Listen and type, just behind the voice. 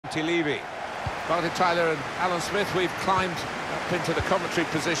Montilivi. Martin Tyler and Alan Smith, we've climbed up into the commentary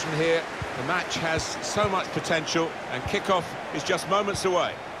position here. The match has so much potential, and kick-off is just moments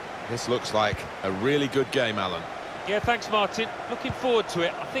away. This looks like a really good game, Alan. Yeah, thanks, Martin. Looking forward to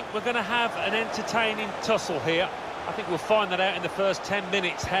it. I think we're going to have an entertaining tussle here. I think we'll find that out in the first 10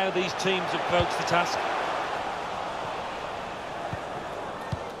 minutes, how these teams approach the task.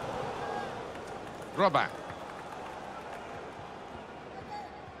 Robert.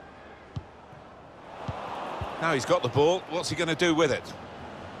 Now he's got the ball. What's he going to do with it?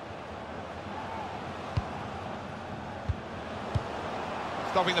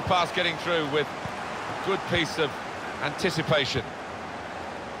 Stopping the pass getting through with a good piece of anticipation.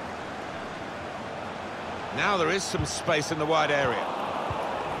 Now there is some space in the wide area.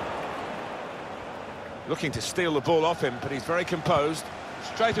 Looking to steal the ball off him, but he's very composed.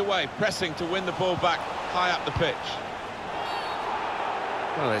 Straight away, pressing to win the ball back high up the pitch.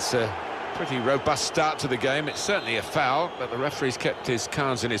 Well, it's a pretty robust start to the game. It's certainly a foul, but the referee's kept his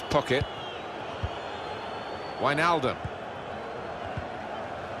cards in his pocket. Wijnaldum.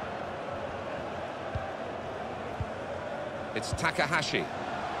 It's Takahashi.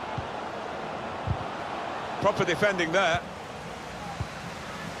 Proper defending there.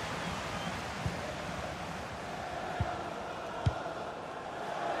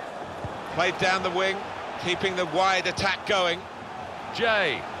 Played down the wing, keeping the wide attack going.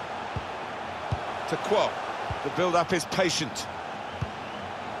 Jay. To Kwok. The build-up is patient.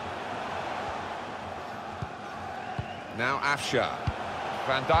 Now Afshar.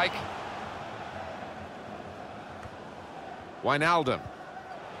 Van Dijk. Wijnaldum.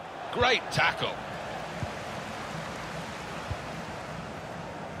 Great tackle.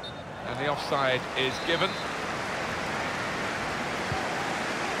 And the offside is given.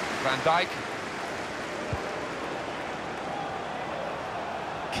 Van Dijk.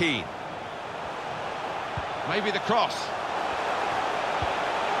 Keane. Maybe the cross.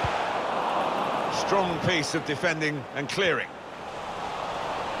 Strong piece of defending and clearing.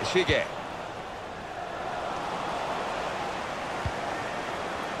 Ishige.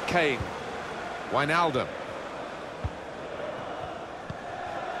 Kane. Wijnaldum.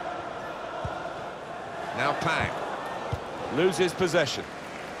 Now Pang. Loses possession.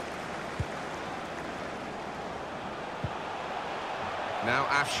 Now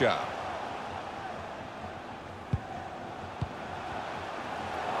Afshar.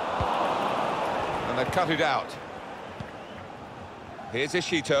 And they've cut it out. Here's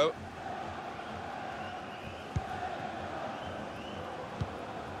Ishito.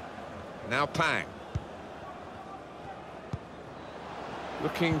 Now Pang.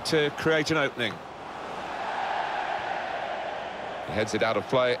 Looking to create an opening. He heads it out of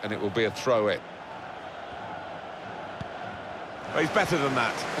play, and it will be a throw-in. Well, he's better than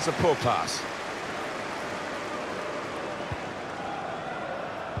that. That's a poor pass.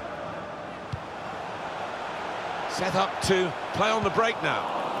 Set up to play on the break now.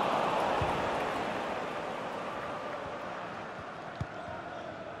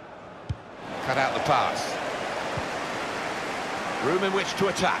 Cut out the pass. Room in which to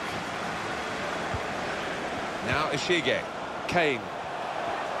attack. Now Ishige. Kane.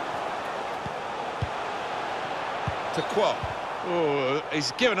 To Kwok. Oh,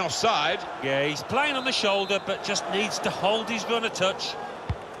 he's given offside. Yeah, he's playing on the shoulder, but just needs to hold his run a touch.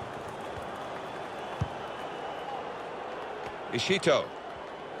 Ishito.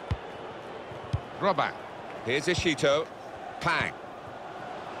 Robert. Here's Ishito. Pang.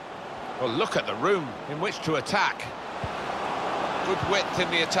 Well, look at the room in which to attack. Good width in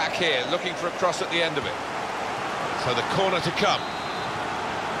the attack here, looking for a cross at the end of it. So the corner to come.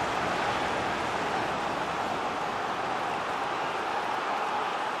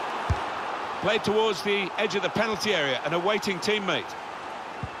 Played towards the edge of the penalty area, an awaiting teammate.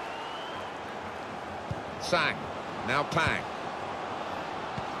 Sang. Now Pang.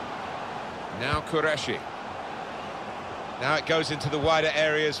 Now Qureshi. Now it goes into the wider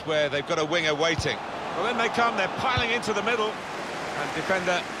areas where they've got a winger waiting. Well, then they come, they're piling into the middle, and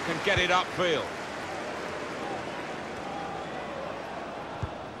defender can get it upfield.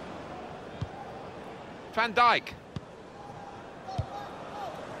 Van Dijk.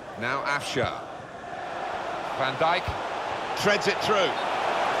 Now Afshar. Van Dijk treads it through.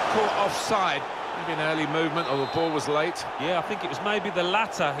 Caught offside. Maybe an early movement, or the ball was late. Yeah, I think it was maybe the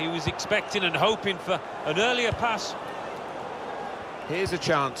latter. He was expecting and hoping for an earlier pass. Here's a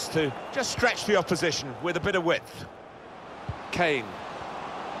chance to just stretch the opposition with a bit of width. Kane.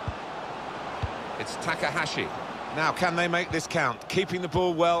 It's Takahashi. Now, can they make this count? Keeping the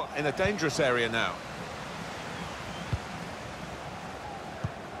ball well in a dangerous area now.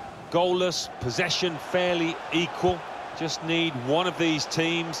 goalless, possession fairly equal. Just need one of these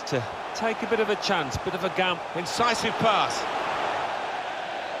teams to take a bit of a chance, bit of a gamble. Incisive pass.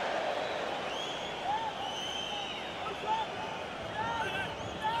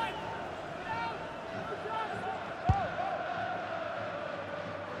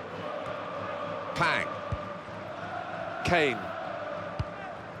 Pang. Kane.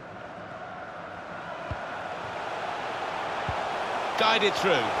 Guided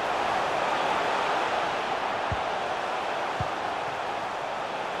through.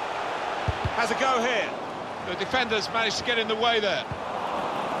 Has a go here. The defenders managed to get in the way there.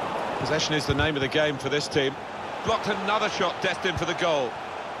 Possession is the name of the game for this team. Blocked another shot destined for the goal.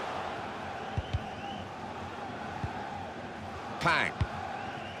 Pang.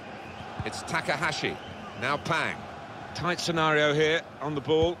 It's Takahashi. Now Pang. Tight scenario here on the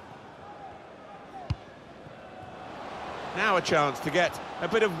ball. Now a chance to get a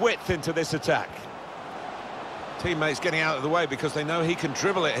bit of width into this attack. Teammates getting out of the way because they know he can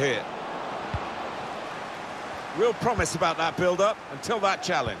dribble it here. Real promise about that build-up until that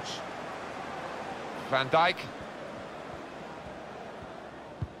challenge. Van Dijk.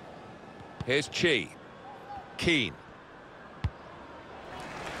 Here's Chi. Keane.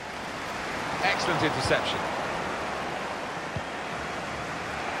 Excellent interception.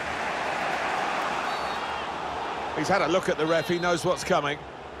 He's had a look at the ref, he knows what's coming.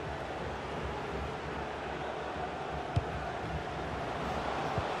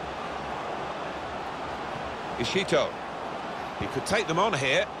 Ishito. He could take them on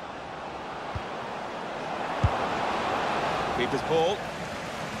here. Keeper's ball.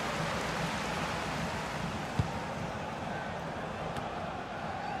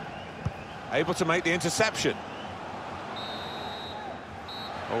 Able to make the interception.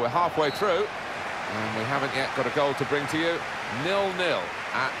 Well, we're halfway through, and we haven't yet got a goal to bring to you. 0-0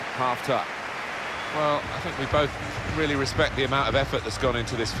 at half-time. Well, I think we both really respect the amount of effort that's gone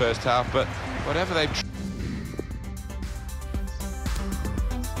into this first half, but whatever they've...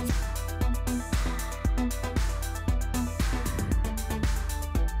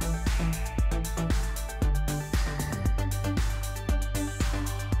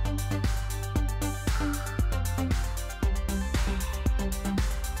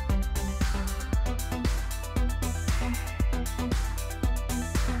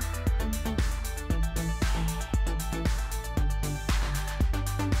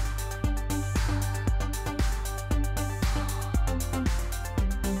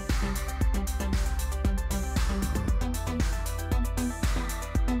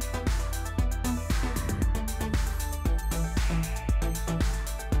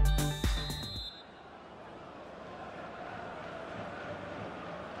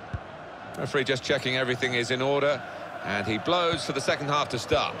 Referee just checking everything is in order, and he blows for the second half to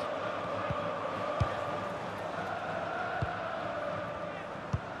start.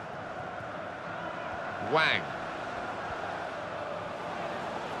 Wang.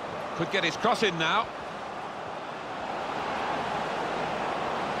 Could get his cross in now.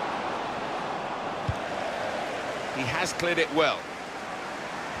 He has cleared it well.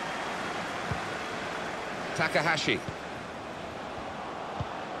 Takahashi.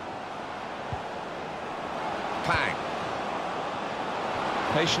 Pang.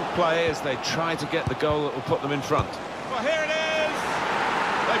 Patient play as they try to get the goal that will put them in front. Well, here it is!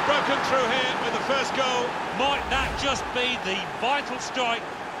 They've broken through here with the first goal. Might that just be the vital strike?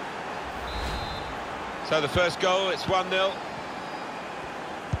 So the first goal, it's 1-0.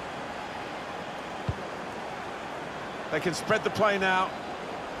 They can spread the play now.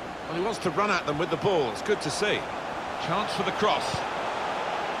 Well, he wants to run at them with the ball. It's good to see. Chance for the cross.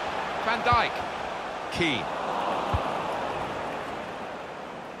 Van Dijk. Keane.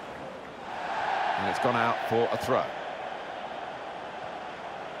 And it's gone out for a throw.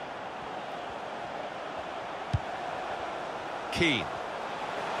 Keane.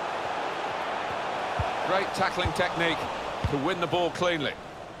 Great tackling technique to win the ball cleanly.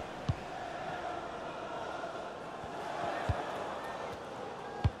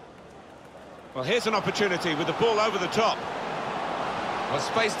 Well, here's an opportunity with the ball over the top. Well,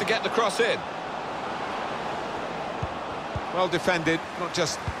 space to get the cross in. Well defended, not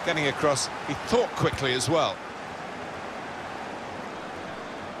just getting across, he thought quickly as well.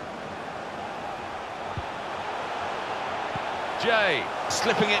 Jay,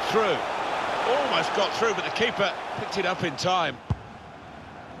 slipping it through. Almost got through, but the keeper picked it up in time.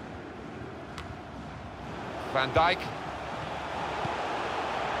 Van Dijk.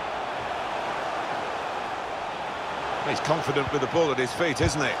 He's confident with the ball at his feet,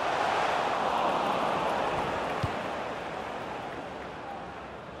 isn't he?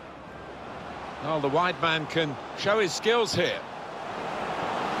 Well, the wide man can show his skills here.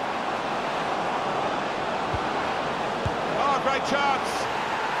 Oh, great chance.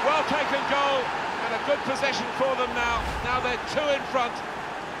 Well taken goal, and a good possession for them now. Now they're 2 in front.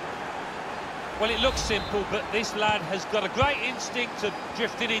 Well, it looks simple, but this lad has got a great instinct of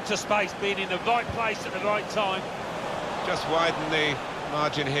drifting into space, being in the right place at the right time. Just widen the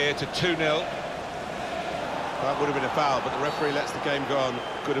margin here to 2-0. That would have been a foul, but the referee lets the game go on.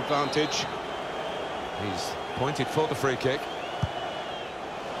 Good advantage. He's pointed for the free kick.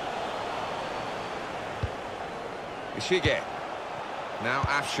 Ishige. Now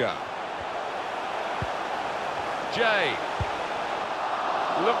Afshar. Jay.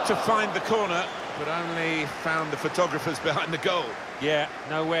 Looked to find the corner, but only found the photographers behind the goal. Yeah,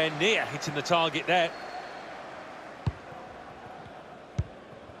 nowhere near hitting the target there.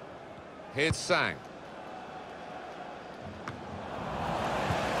 Here's Sang.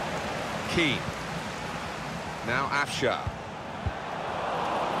 Keane. Now Afshar.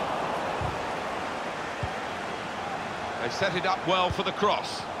 They've set it up well for the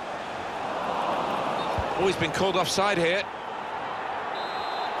cross. Oh, he's been called offside here.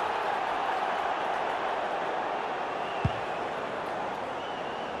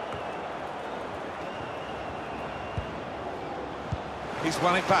 He's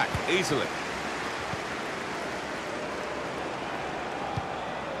won it back easily.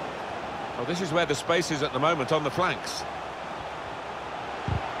 Well, this is where the space is at the moment, on the flanks.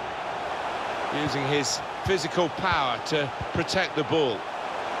 Using his physical power to protect the ball.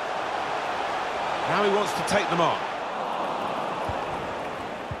 Now he wants to take them on.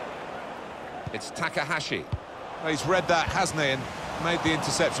 It's Takahashi. Well, he's read that, hasn't he, and made the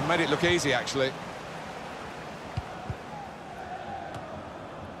interception. Made it look easy, actually.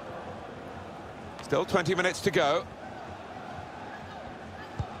 Still 20 minutes to go.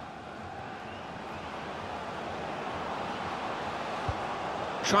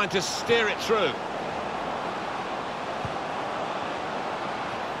 Trying to steer it through.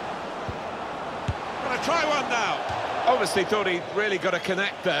 Gonna try one now. Obviously thought he'd really got to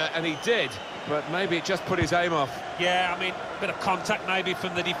connect there, and he did, but maybe it just put his aim off. Yeah, I mean, a bit of contact maybe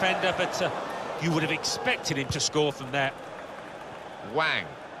from the defender, but you would have expected him to score from there. Wang.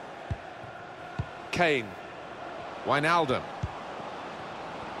 Kane. Wijnaldum.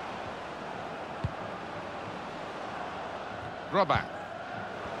 Robert.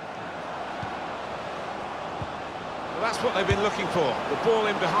 Well, that's what they've been looking for, the ball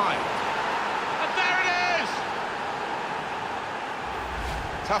in behind. And there it is!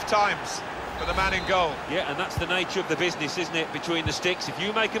 Tough times for the man in goal. Yeah, and that's the nature of the business, isn't it, between the sticks. If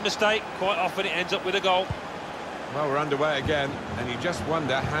you make a mistake, quite often it ends up with a goal. Well, we're underway again, and you just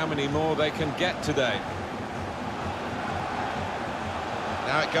wonder how many more they can get today.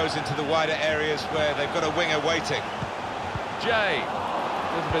 Now it goes into the wider areas where they've got a winger waiting. Jay.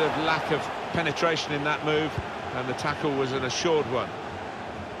 A little bit of lack of penetration in that move, and the tackle was an assured one.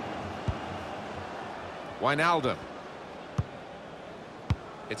 Wijnaldum.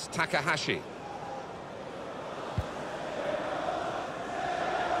 It's Takahashi.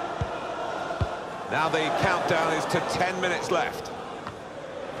 Now the countdown is to 10 minutes left.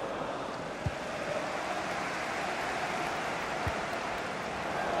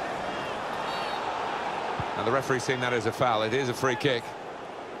 And the referee's seen that as a foul. It is a free kick.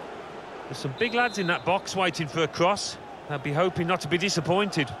 There's some big lads in that box waiting for a cross. They'll be hoping not to be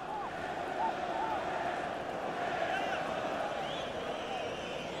disappointed.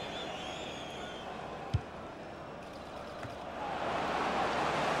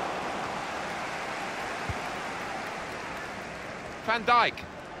 Van Dijk.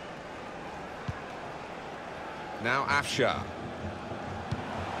 Now Afshar.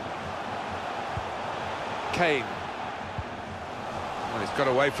 Kane. Well, he's got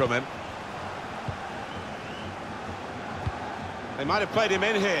away from him. They might have played him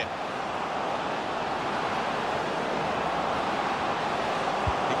in here.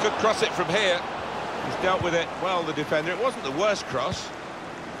 He could cross it from here. He's dealt with it well, the defender. It wasn't the worst cross.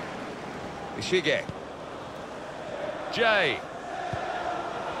 Ishige. Jay.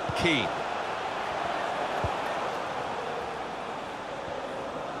 Keane.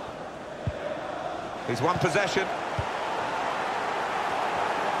 He's won possession.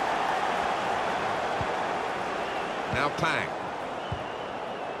 Now Pang.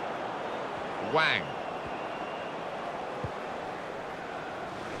 Wang.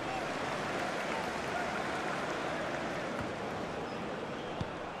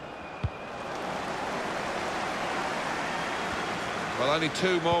 Well, only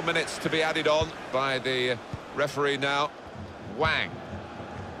 2 more minutes to be added on by the referee now. Wang.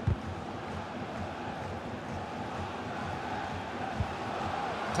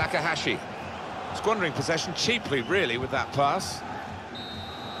 Takahashi. Squandering possession cheaply, really, with that pass.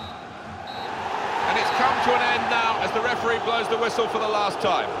 And it's come to an end now as the referee blows the whistle for the last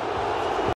time.